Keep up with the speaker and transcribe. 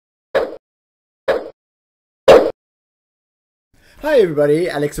Hi everybody,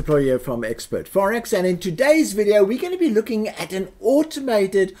 Alex Aploy here from Expert Forex, and in today's video we're going to be looking at an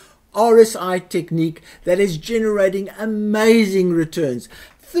automated RSI technique that is generating amazing returns,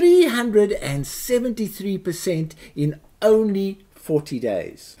 373% in only 40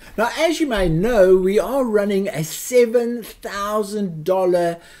 days. Now, as you may know, we are running a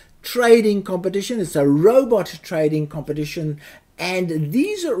 $7,000 trading competition. It's a robot trading competition, and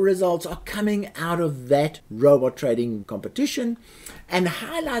these results are coming out of that robot trading competition and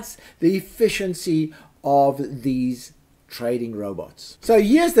highlights the efficiency of these trading robots. So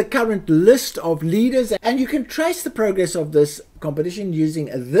here's the current list of leaders, and you can trace the progress of this competition using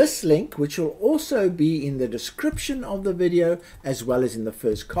this link, which will also be in the description of the video as well as in the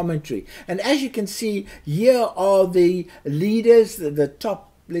first commentary. And as you can see, here are the leaders, the top,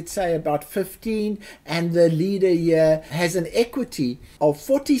 let's say about 15, and the leader here has an equity of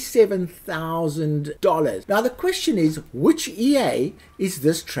 $47,000. Now the question is, which EA is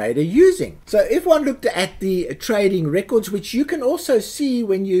this trader using? So if one looked at the trading records, which you can also see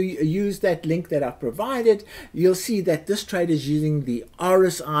when you use that link that I've provided, you'll see that this trader is using the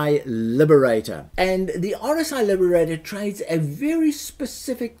RSI Liberator. And the RSI Liberator trades a very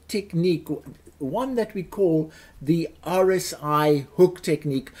specific technique, one that we call the RSI Hook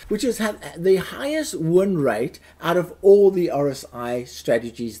Technique, which has had the highest win rate out of all the RSI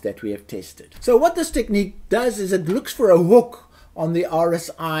strategies that we have tested. So what this technique does is it looks for a hook on the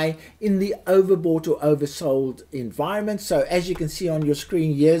RSI in the overbought or oversold environment. So as you can see on your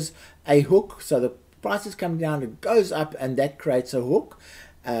screen, here's a hook. So the price is coming down, it goes up, and that creates a hook.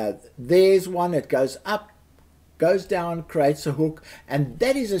 There's one, it goes up, goes down, creates a hook, and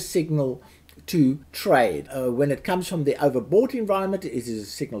that is a signal to trade. When it comes from the overbought environment, it is a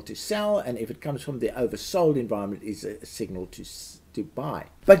signal to sell, and if it comes from the oversold environment, it is a signal to buy.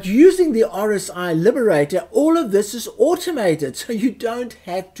 But using the RSI Liberator, all of this is automated, so you don't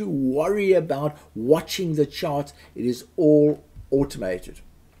have to worry about watching the charts. It is all automated.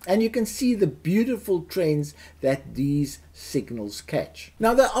 And you can see the beautiful trends that these signals catch.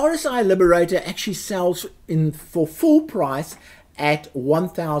 Now, the RSI Liberator actually sells for full price at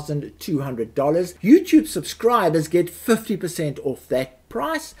 $1,200. YouTube subscribers get 50% off that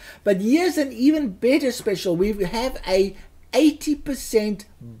price. But here's an even better special. We have a 80%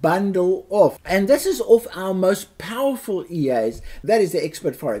 bundle off, and this is off our most powerful EAs. That is the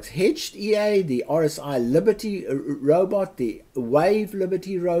Expert Forex Hedged EA, the RSI Liberty Robot, the Wave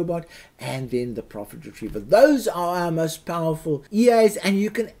Liberty Robot, and then the Profit Retriever. Those are our most powerful EAs, and you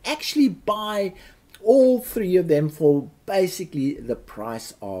can actually buy all three of them for basically the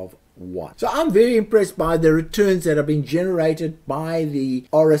price of one. So I'm very impressed by the returns that have been generated by the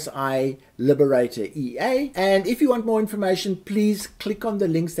RSI Liberator EA. And if you want more information, please click on the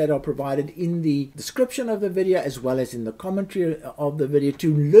links that are provided in the description of the video as well as in the commentary of the video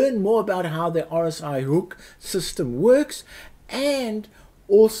to learn more about how the RSI Hook system works, and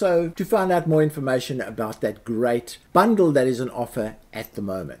also to find out more information about that great bundle that is on offer at the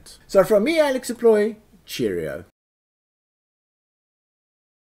moment. So from me, Alex Aploy, cheerio.